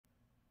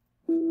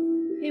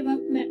Hey,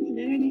 welcome back to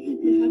another edition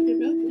of Haunted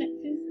Road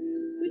Connections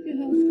with your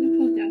host,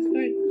 Nicole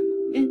Jasper.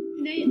 And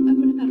today I'm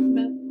going to talk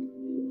about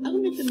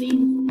elements of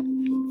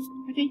beings,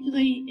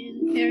 particularly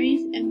in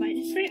fairies and my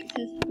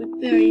experiences with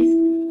fairies.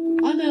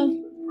 Although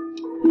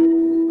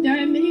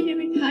there are many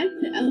different types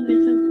of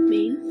elemental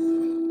beings,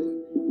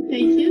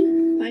 stay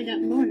tuned to find out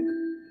more.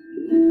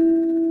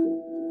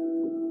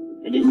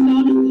 And this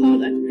song is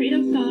called A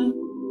Cradle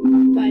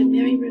Song by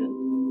Mary Riddle.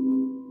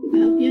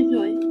 I hope you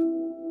enjoy.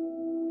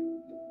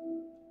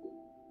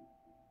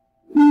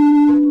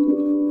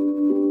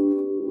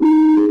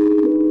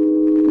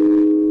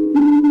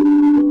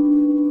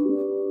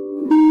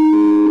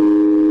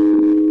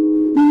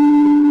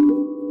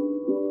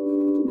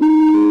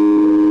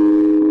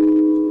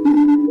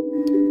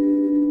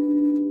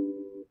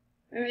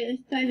 Alright,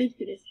 let's dive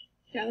into this,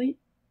 shall we?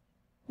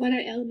 What are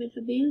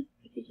elemental beings,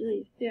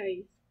 particularly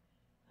fairies?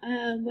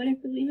 Whether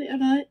believe it or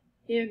not,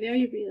 they are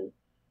very real.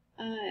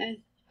 As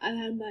I've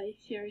had my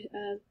share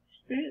of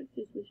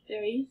experiences with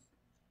fairies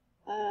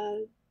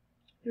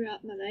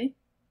throughout my life.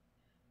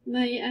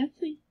 My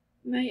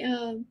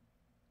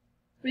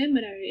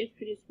grandmother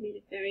introduced me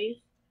to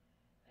fairies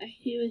as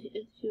she was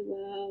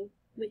into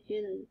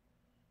witching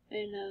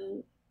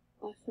and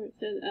all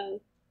sorts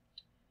of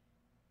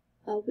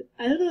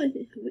I don't know if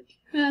it's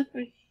witchcraft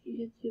or she's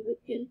into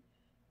witching,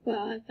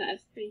 but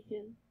that's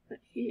crazy. But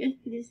she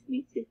introduced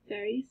me to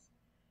fairies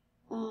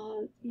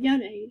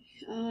young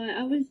age.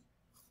 I was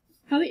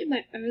probably in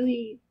my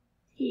early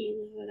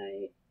teens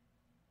when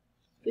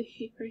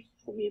she first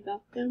told me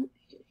about them.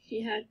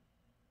 She had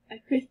a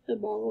crystal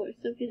ball or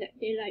something that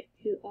they like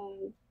to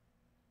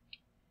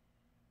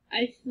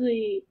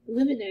actually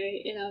live in there,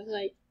 and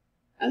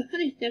I was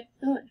kind of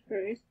skeptical at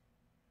first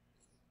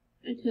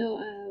until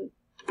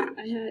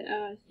I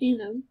had seen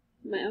them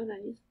with my own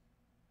eyes.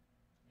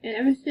 And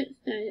ever since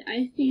then,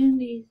 I've seen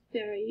these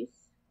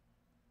fairies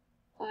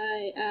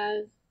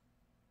as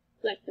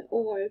like the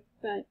orb,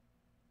 but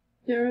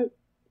their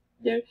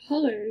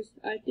colors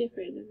are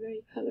different. They're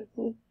very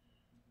colorful.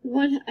 The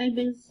ones I've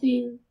been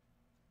seeing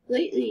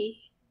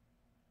lately,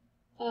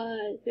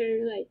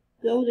 they're like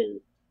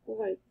golden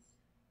orbs.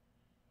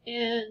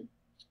 And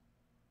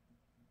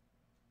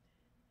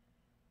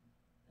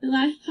the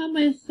last time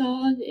I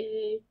saw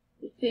the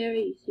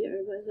fairies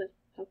here was like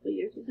a couple of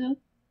years ago.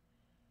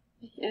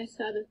 I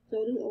saw this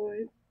golden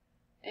orb,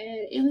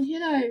 and it was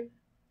in our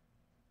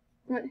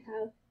front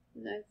house,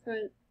 in our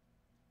front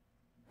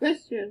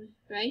restroom,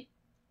 right?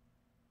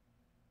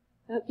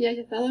 I hope you guys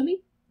can follow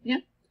me.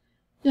 Yeah.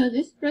 So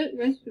this front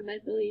restroom, I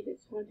believe,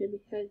 is haunted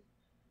because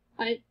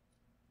I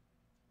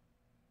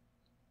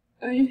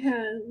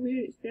had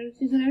weird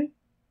experiences in there.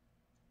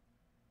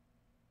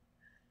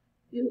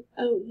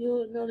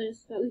 You'll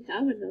notice, at least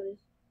I would notice,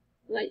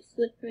 light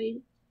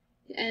flickering,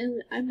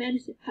 and I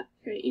managed to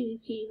capture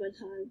EVP one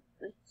time,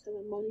 like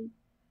someone moaning,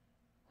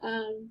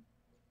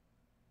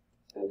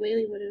 or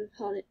wailing, whatever you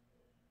call it.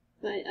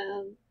 But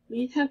when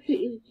you capture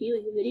EVP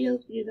in the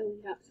videos, you know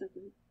you got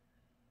something.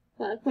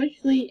 But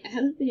unfortunately, I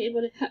haven't been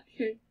able to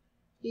capture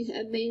these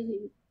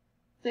amazing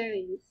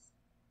fairies.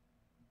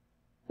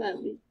 But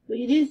when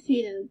you do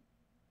see them,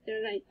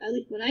 they're like, at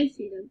least when I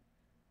see them,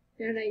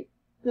 they're like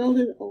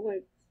golden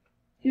orbs.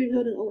 Pure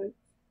golden orbs.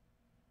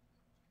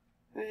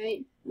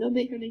 Alright? No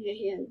bigger than your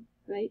hand,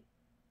 right?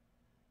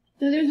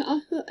 So there's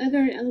also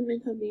other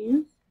elemental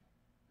beings,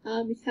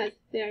 besides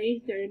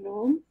fairies. There are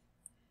gnomes.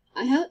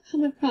 I haven't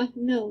come across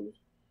gnomes,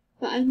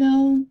 but I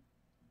know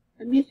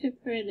a mutual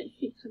friend that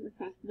she's come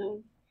across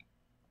gnomes.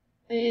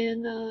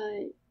 And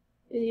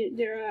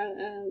there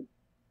are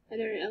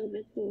other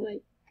elemental,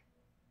 like,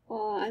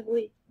 I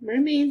believe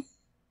mermaids.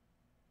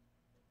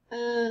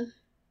 And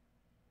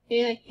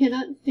I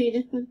cannot say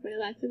this one for the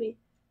life of me.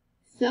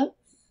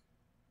 Silks.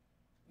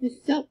 The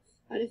silks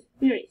are the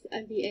spirits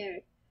of the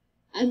air.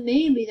 And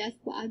maybe that's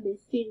what I've been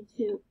seeing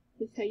too,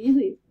 which are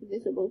usually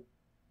invisible.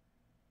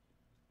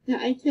 Now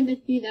I tend to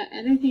see that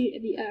energy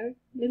in the air.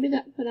 Maybe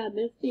that's what I've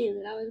been seeing,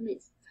 and that would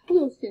make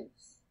total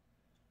sense.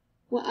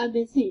 What I've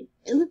been seeing.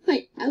 It looks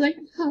like, I like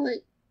to call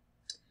it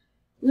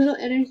little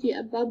energy,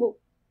 a bubble.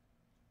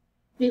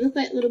 They look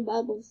like little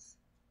bubbles.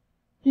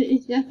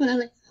 That's what I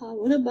like to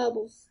call little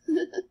bubbles.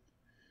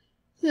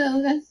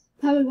 So that's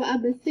probably what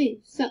I've been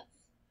seeing. Silks.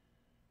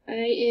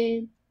 Alright,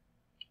 and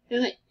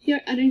they're like pure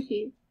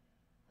energy,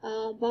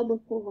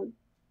 bubble form.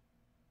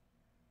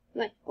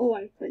 Like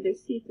orbs, but they're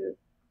see-through.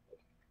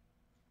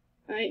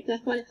 Alright,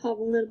 that's why I call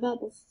them little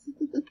bubbles.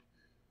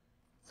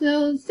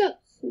 So,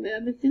 silks,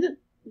 I've been seeing them.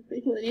 It's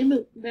pretty cool, and they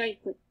move very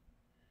quick.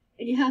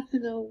 And you have to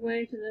know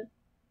where to look.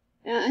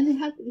 And you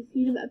have to be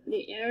seeing them up in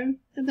the air.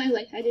 Sometimes,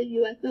 like I did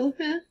UFO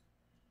craft.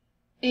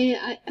 And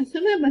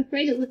sometimes I'm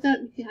afraid to look up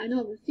because I know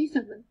I'm going to see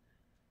something.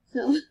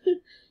 So,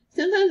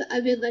 sometimes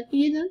I've been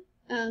lucky enough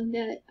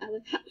that I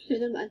would capture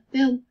them on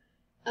film,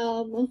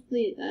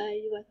 mostly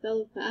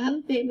UFOs, but I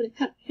haven't been able to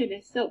capture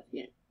their silks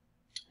yet,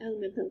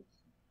 elementals.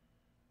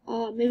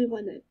 Maybe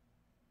one night.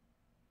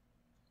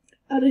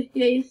 Other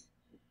days,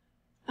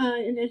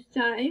 in the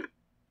sky,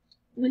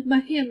 with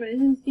my camera, it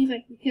doesn't seem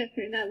like you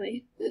capture it that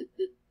way.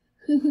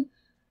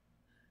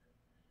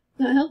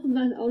 So I hope I'm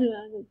not the only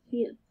one who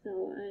see it.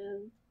 So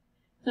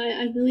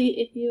I believe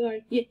if you are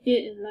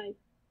gifted in like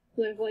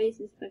clairvoyance,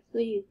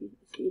 especially if you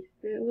see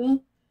spirit world,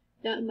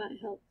 that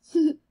might help.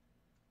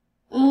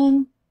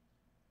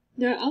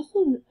 There are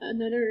also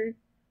another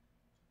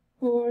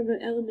form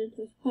of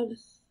elementals called if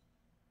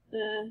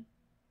I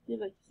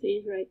can say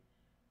it right,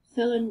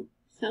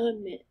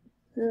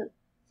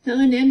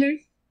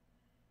 salamanders.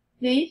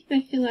 They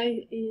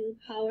specialize in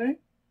power,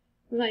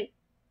 like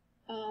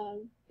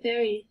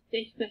fairies.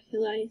 They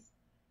specialize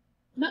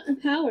not in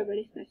power, but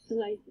they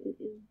specialize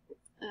in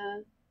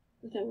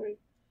what's that word?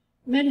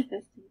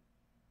 Manifesting.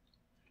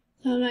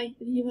 So, like,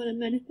 if you want to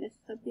manifest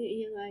something in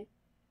your life,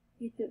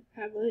 you should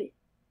probably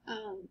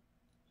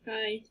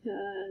try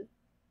to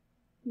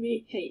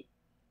communicate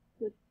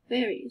with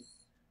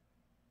fairies.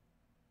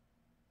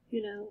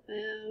 You know,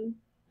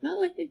 not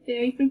like the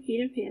fairy from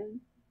Peter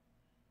Pan,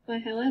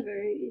 but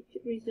however, it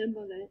should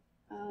resemble that.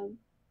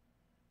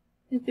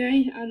 The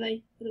fairies are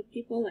like little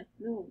people like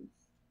gnomes,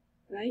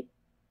 right?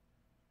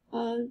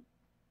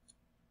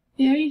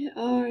 Fairies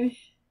are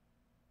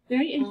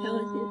very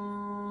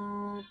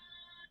intelligent.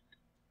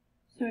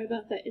 Sorry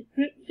about that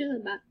interruption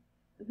about.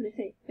 I'm gonna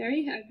say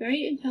fairies are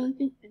very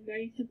intelligent and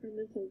very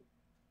temperamental,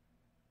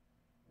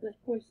 like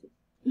horses.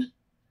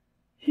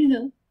 You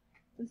know,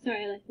 I'm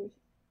sorry, I like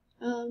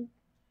horses.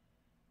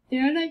 They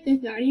are like the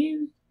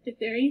guardians. The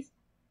fairies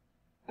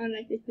are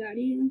like the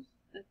guardians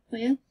of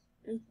plants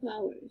and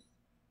flowers.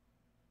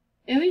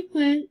 Every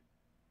plant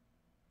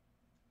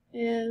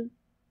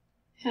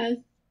has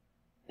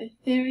a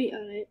fairy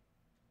on it,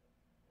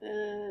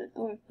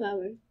 or a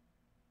flower,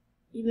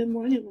 even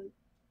more than one.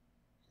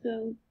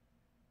 So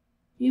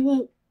you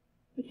will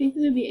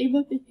particularly be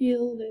able to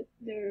feel that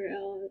their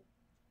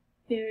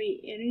fairy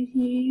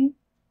energy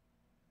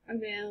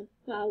around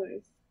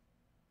flowers.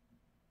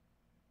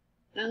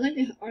 I like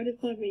the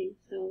article reading,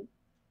 so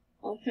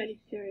I'll try to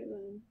share it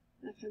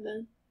after I'm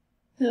done.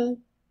 So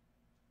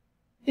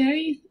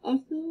fairies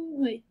also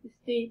like to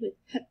stay with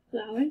pet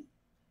flowers.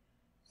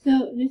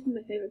 So this is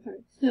my favorite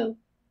part. So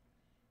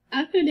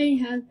after they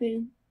have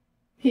been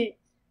picked,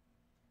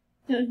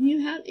 so if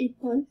you have a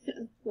bunch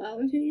of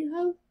flowers in your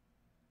house,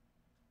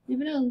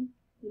 leave it alone.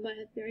 You might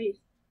have fairies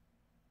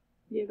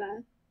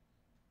nearby.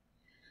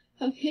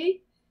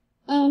 Okay?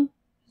 So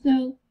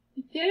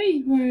the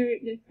fairies were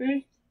the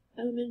first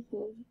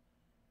elementals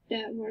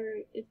that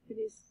were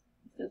introduced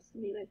to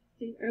me, like I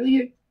said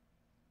earlier.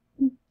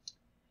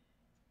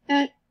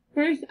 At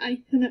first,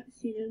 I could not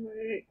see them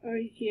or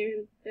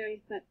hear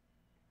fairies, but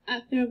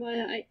after a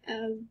while,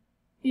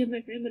 me and my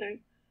grandmother,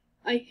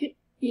 I could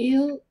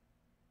feel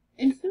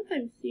and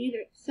sometimes see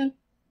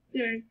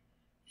their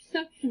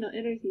suctional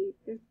energy.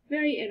 They're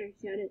very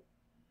energetic.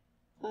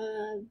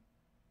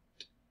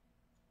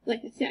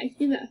 Like I said, I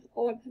see that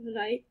orb of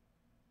light,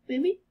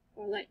 maybe,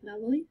 or light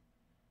anomalies.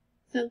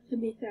 Some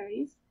could be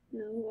fairies,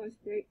 or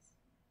spirits.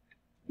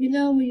 When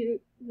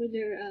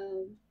they're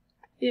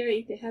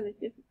fairies, they have a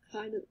different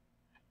kind of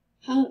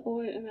color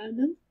aura around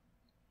them.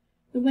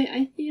 The way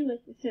I see it,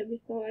 like I said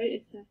before,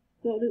 it's a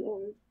golden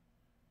orb.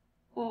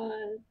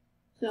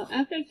 So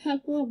after a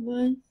couple of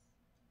months,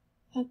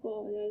 I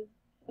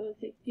would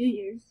say a few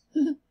years,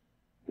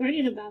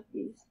 learning about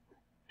these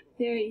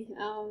fairies,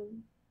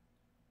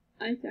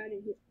 I started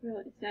to get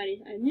real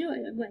excited. I knew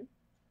it. I'm like,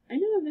 I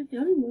know I'm not the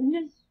only one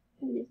that's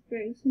had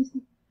experiences.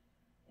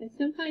 And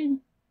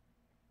sometimes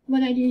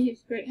when I do hear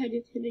spirit, I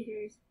do tend to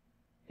hear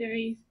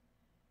fairies,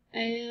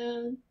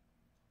 and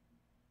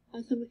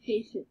on some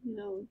occasion,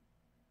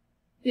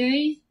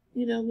 fairies,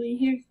 when you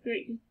hear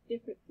spirit, it's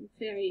different from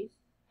fairies.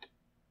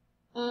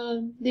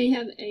 They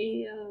have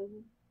a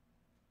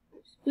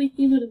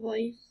squeaky little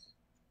voice,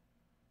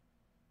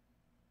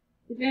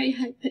 a very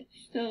high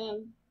pitched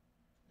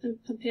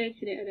compared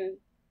to the other,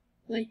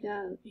 like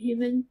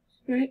human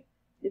spirit,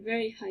 the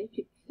very high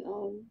pitched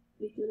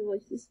squeaky little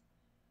voices,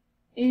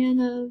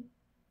 and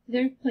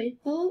they're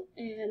playful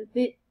and a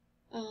bit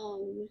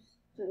what's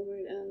the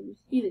word,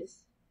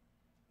 mischievous.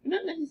 They're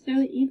not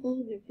necessarily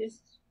evil, they're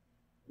just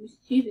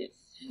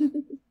mischievous.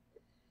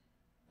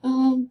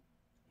 And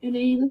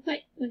they look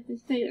like I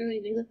said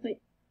earlier, they look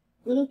like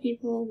little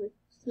people with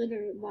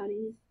slender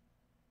bodies,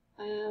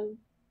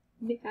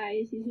 big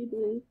eyes, usually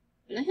blue,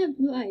 and I have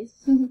blue eyes,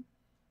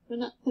 but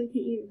not pointy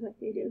ears like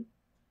they do.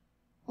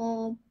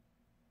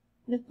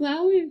 The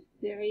flower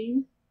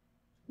fairies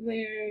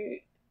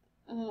wear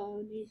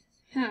these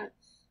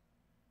hats,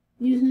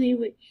 usually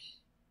which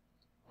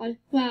are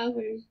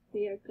flowers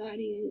they are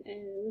guarding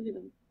and living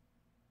on.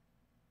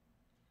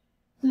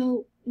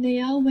 So they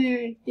all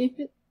wear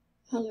different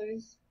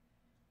colors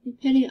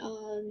depending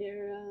on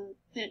their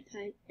plant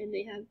type, and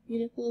they have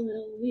beautiful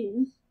little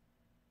wings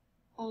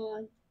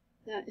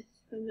that is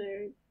from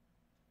the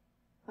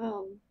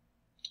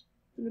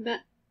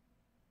back.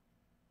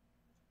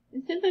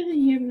 And sometimes I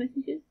hear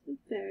messages from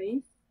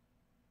fairies.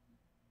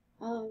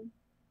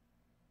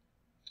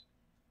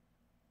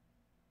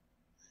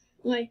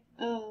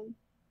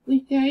 We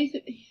fairies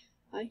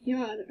are here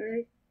on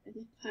Earth at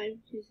this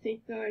time to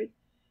safeguard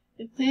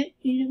the plant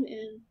kingdom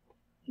and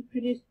to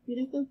produce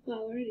beautiful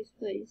flower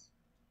displays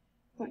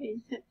for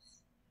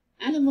insects,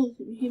 animals,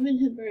 and humans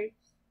and birds.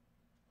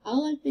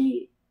 All of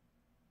the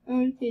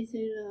Earth is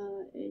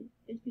in an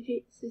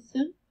intricate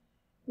system,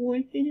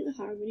 working in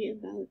harmony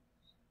and balance.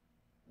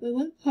 When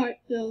one part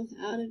goes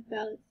out of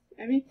balance,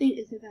 everything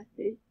is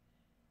affected.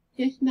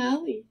 Just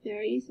now, we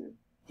fairies are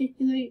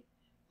particularly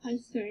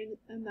concerned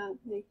about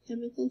the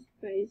chemical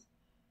sprays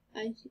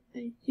and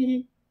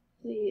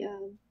genetically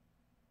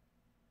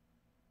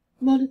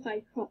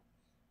modified crops.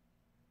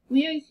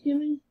 We as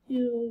humans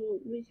to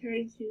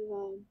return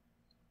to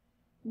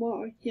more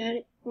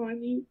organic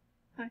farming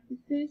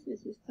practices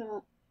as we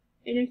stop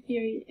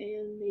interfering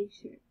in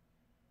nature.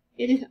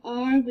 It is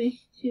our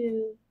wish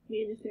to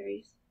be the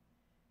fairies,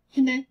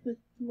 connect with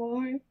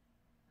more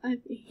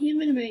of the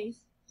human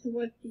race to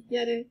work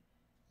together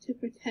to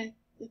protect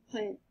the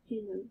planet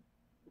kingdom.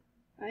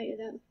 Right, and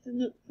that was the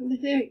note from the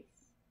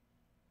fairies.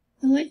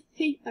 So let's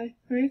take our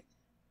first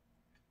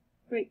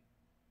break.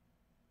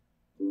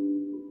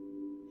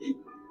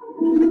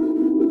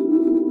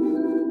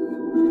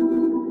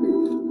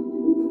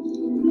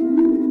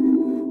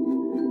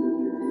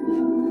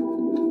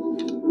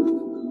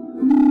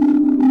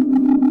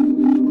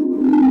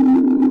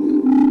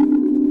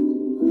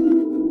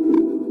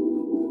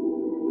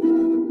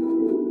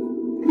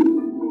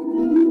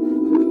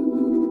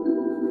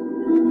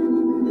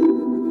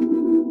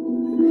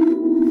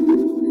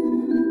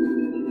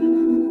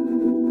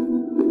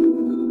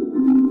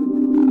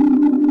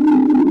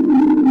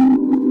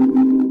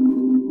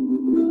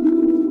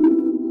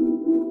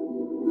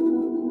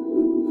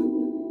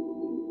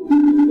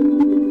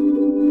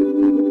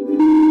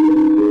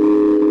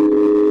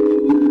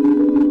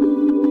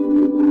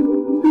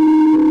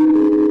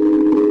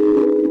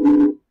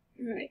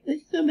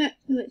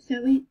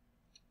 Shall we?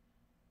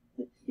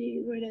 Let's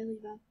see, where did I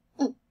leave off?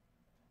 Oh.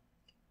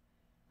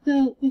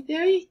 So, the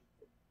fairies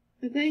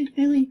are a very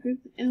friendly group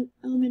of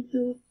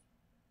elementals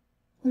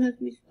who love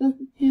to be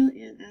spoken to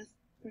and ask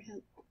for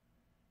help.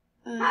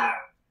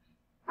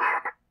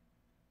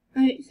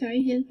 Alright, sorry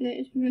again for that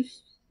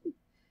interruption.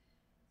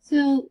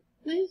 So,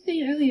 like I was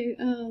saying earlier,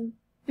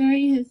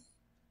 fairies,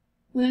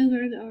 what I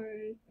learned,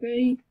 are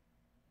very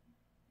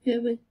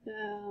good with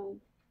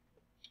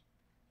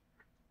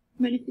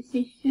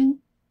manifestation.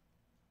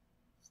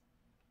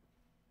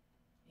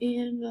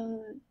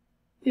 And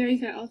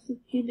fairies are also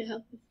keen to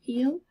help us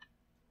heal,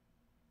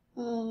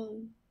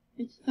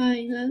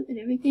 inspire love in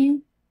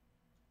everything,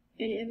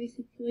 and in every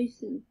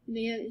situation. And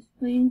they have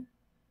explained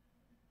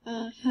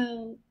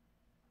how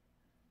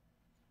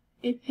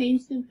it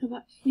pains them to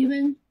watch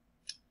human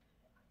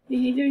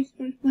behaviors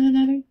towards one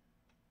another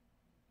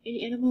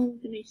and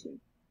animals and nature.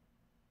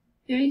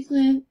 Fairies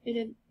live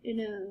in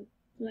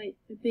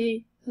a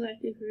big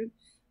collective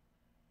groups,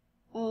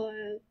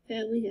 or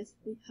family as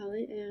we call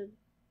it, and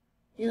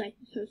they like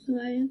to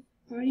socialize,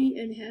 party,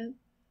 and have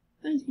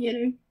fun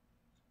together.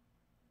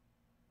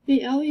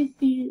 They always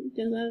see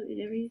the love in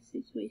every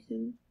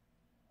situation.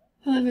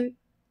 However,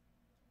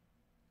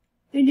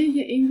 they do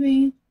get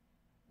angry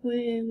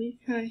when we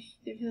trash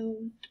their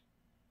homes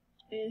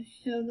and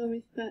show no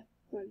respect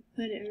for the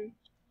planet Earth,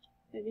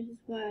 and this is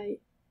why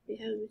they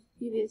have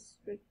mischievous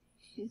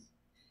reputations.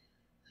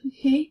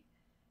 Okay,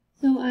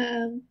 so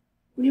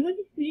when you want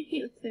to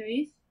communicate with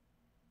fairies,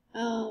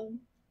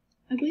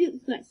 I believe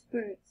it's like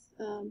spirits.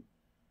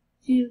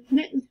 To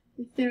connect with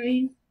the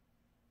fairies,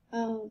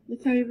 the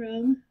fairy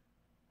realm,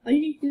 all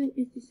you need to do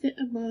is to sit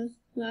amongst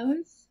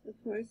flowers, of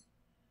course,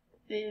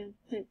 and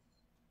plants.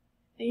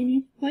 And you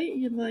need to quiet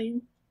your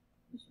mind,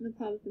 which is no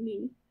problem for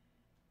me,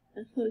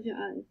 and close your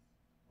eyes.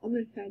 I'm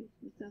going to try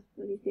this myself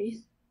one of these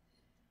days.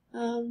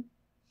 And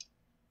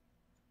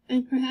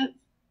perhaps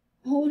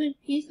hold a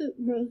piece of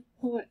rose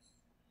quartz.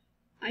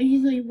 I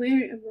usually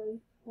wear a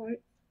rose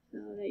quartz, so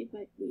that it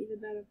might be even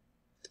better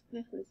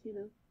necklace,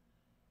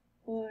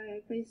 or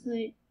a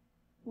bracelet,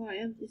 or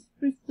amethyst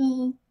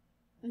crystal.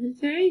 And the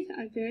fairies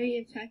are very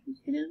attracted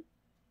to them,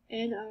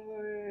 and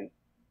are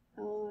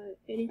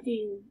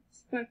anything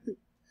sparkly.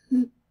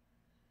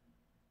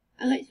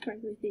 I like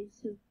sparkly things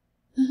too.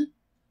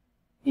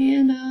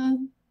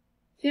 And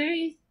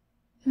fairies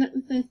connect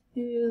with us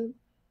through,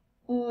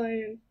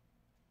 or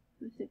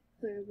what's that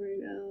clear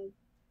word?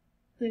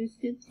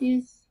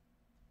 Clairsentience,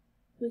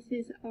 which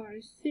is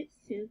our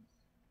sixth sense.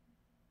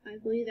 I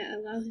believe that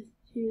allows us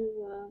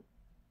to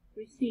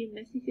receive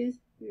messages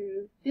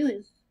through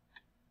feelings.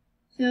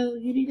 So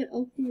you need to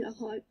open your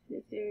heart to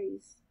the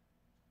fairies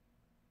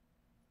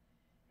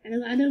and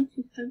allow them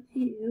to come to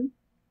you.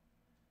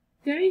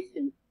 Fairies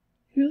can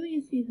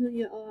truly see who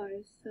you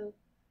are, so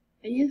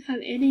if you have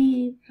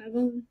any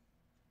problems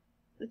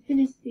or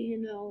tendency,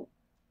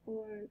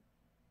 or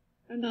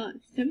are not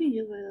serving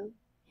you well,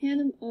 hand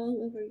them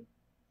all over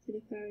to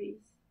the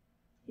fairies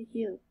to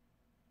heal,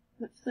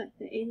 much like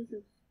the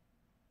angels.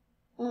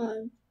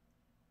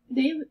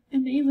 They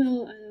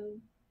will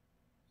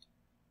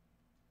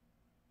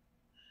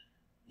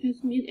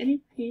transmute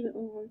any pain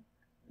or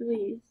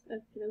beliefs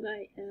up to the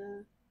light,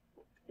 and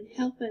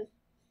help us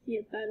see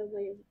a better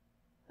way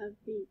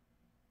of being.